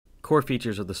core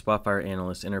features of the Spotfire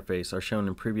Analyst interface are shown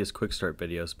in previous Quickstart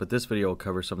videos, but this video will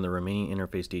cover some of the remaining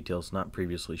interface details not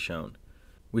previously shown.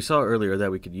 We saw earlier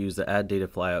that we could use the Add Data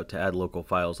flyout to add local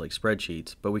files like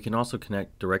spreadsheets, but we can also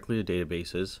connect directly to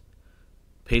databases,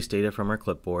 paste data from our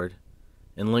clipboard,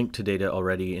 and link to data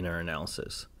already in our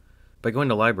analysis. By going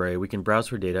to Library, we can browse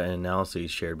for data and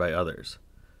analyses shared by others.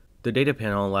 The data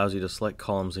panel allows you to select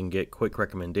columns and get quick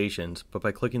recommendations, but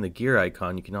by clicking the gear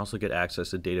icon, you can also get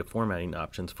access to data formatting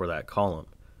options for that column.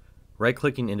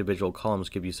 Right-clicking individual columns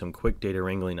give you some quick data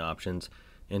wrangling options,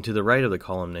 and to the right of the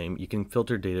column name, you can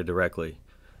filter data directly.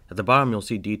 At the bottom, you'll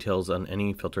see details on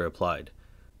any filter applied.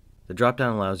 The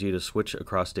drop-down allows you to switch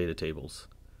across data tables.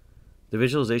 The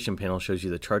visualization panel shows you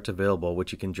the charts available,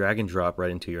 which you can drag and drop right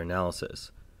into your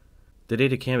analysis. The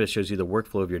data canvas shows you the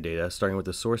workflow of your data, starting with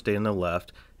the source data on the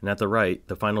left, and at the right,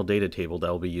 the final data table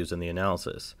that will be used in the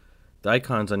analysis. The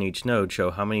icons on each node show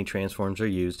how many transforms are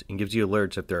used and gives you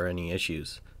alerts if there are any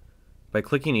issues. By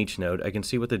clicking each node, I can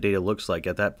see what the data looks like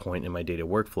at that point in my data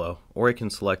workflow, or I can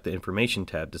select the Information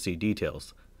tab to see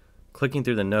details. Clicking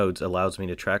through the nodes allows me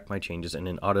to track my changes in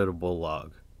an auditable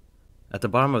log. At the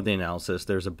bottom of the analysis,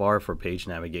 there's a bar for page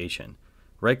navigation.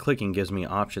 Right-clicking gives me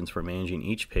options for managing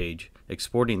each page,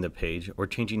 exporting the page, or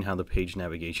changing how the page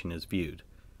navigation is viewed.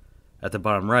 At the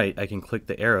bottom right, I can click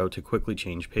the arrow to quickly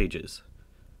change pages.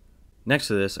 Next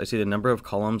to this, I see the number of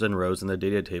columns and rows in the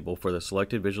data table for the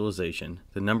selected visualization,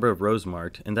 the number of rows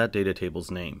marked, and that data table's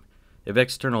name. If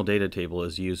external data table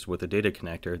is used with a data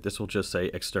connector, this will just say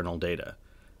external data.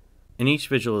 In each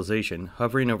visualization,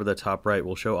 hovering over the top right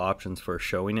will show options for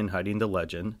showing and hiding the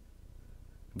legend,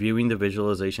 viewing the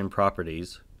visualization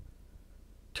properties,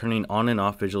 turning on and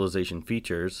off visualization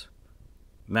features,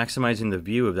 maximizing the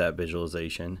view of that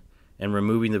visualization, and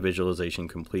removing the visualization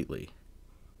completely.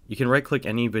 You can right-click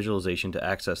any visualization to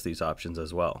access these options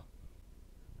as well.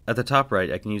 At the top right,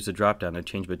 I can use the drop-down to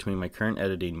change between my current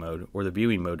editing mode or the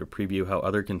viewing mode to preview how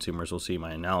other consumers will see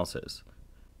my analysis.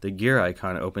 The gear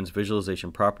icon opens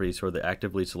visualization properties for the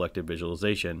actively selected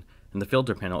visualization, and the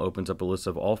filter panel opens up a list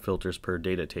of all filters per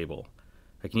data table.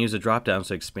 I can use the drop-downs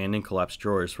to expand and collapse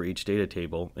drawers for each data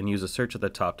table and use a search at the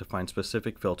top to find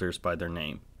specific filters by their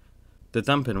name. The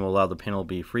thumb pin will allow the panel to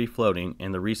be free-floating,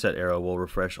 and the reset arrow will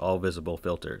refresh all visible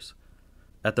filters.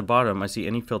 At the bottom, I see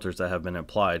any filters that have been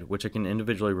applied, which I can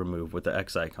individually remove with the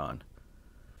X icon.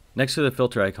 Next to the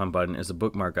filter icon button is a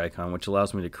bookmark icon, which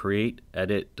allows me to create,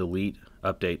 edit, delete,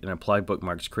 update, and apply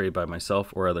bookmarks created by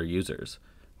myself or other users.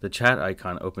 The chat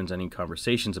icon opens any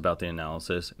conversations about the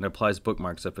analysis and applies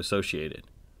bookmarks if associated.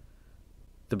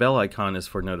 The bell icon is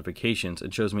for notifications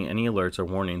and shows me any alerts or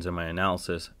warnings in my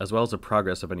analysis, as well as the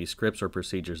progress of any scripts or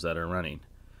procedures that are running.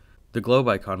 The globe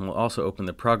icon will also open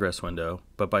the progress window,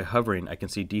 but by hovering I can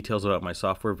see details about my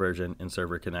software version and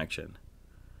server connection.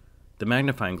 The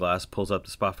magnifying glass pulls up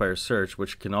the Spotfire Search,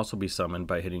 which can also be summoned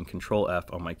by hitting Ctrl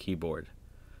F on my keyboard.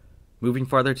 Moving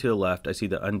farther to the left, I see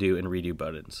the undo and redo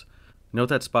buttons. Note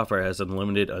that Spotfire has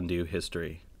unlimited undo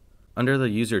history. Under the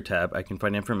User tab, I can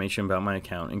find information about my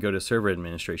account and go to Server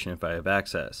Administration if I have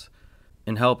access.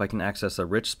 In Help, I can access a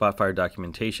rich Spotfire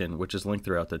documentation, which is linked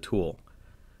throughout the tool.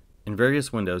 In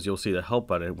various windows, you'll see the Help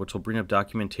button, which will bring up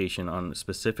documentation on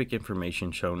specific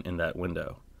information shown in that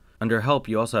window. Under Help,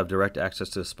 you also have direct access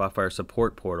to the Spotfire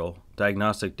support portal,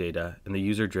 diagnostic data, and the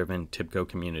user-driven TIBCO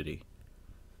community.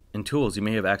 In Tools, you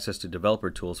may have access to developer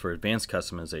tools for advanced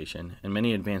customization and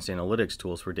many advanced analytics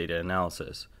tools for data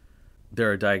analysis. There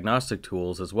are diagnostic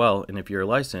tools as well, and if you're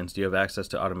licensed, you have access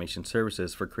to automation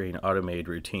services for creating automated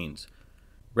routines.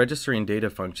 Registering data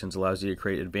functions allows you to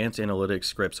create advanced analytics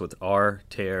scripts with R,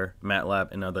 Tear,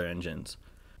 MATLAB, and other engines.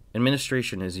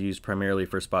 Administration is used primarily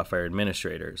for Spotfire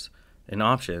administrators. In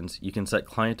Options, you can set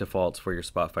client defaults for your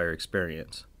Spotfire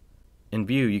experience. In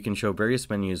View, you can show various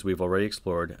menus we've already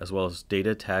explored, as well as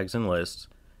data tags and lists,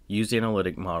 used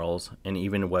analytic models, and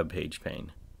even a web page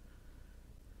pane.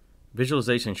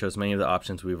 Visualization shows many of the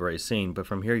options we've already seen, but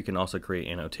from here you can also create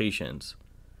annotations.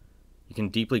 You can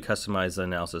deeply customize the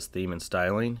analysis theme and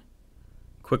styling,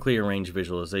 quickly arrange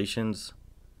visualizations,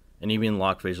 and even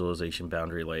lock visualization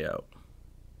boundary layout.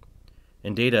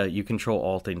 In Data, you control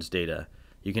all things data.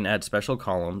 You can add special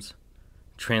columns,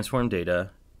 transform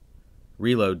data,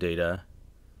 reload data,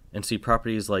 and see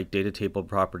properties like data table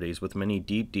properties with many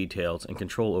deep details and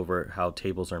control over how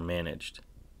tables are managed.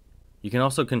 You can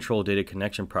also control data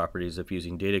connection properties if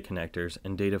using data connectors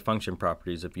and data function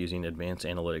properties if using advanced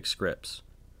analytic scripts.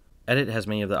 Edit has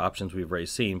many of the options we've already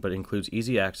seen, but includes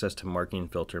easy access to marking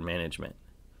and filter management.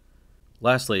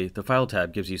 Lastly, the File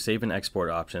tab gives you save and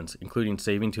export options, including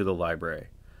saving to the library.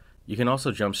 You can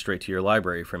also jump straight to your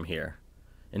library from here.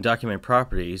 In Document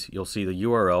Properties, you'll see the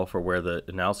URL for where the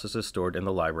analysis is stored in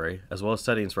the library, as well as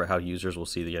settings for how users will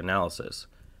see the analysis.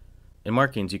 In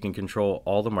Markings, you can control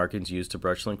all the markings used to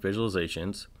brush link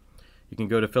visualizations. You can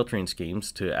go to Filtering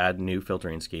Schemes to add new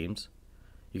filtering schemes.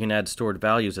 You can add stored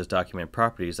values as document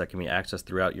properties that can be accessed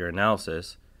throughout your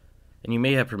analysis. And you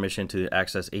may have permission to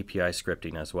access API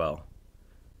scripting as well.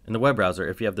 In the web browser,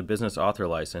 if you have the Business Author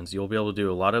license, you'll be able to do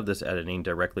a lot of this editing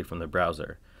directly from the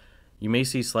browser. You may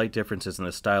see slight differences in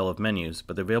the style of menus,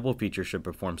 but the available features should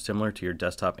perform similar to your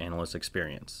desktop Analyst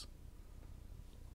experience.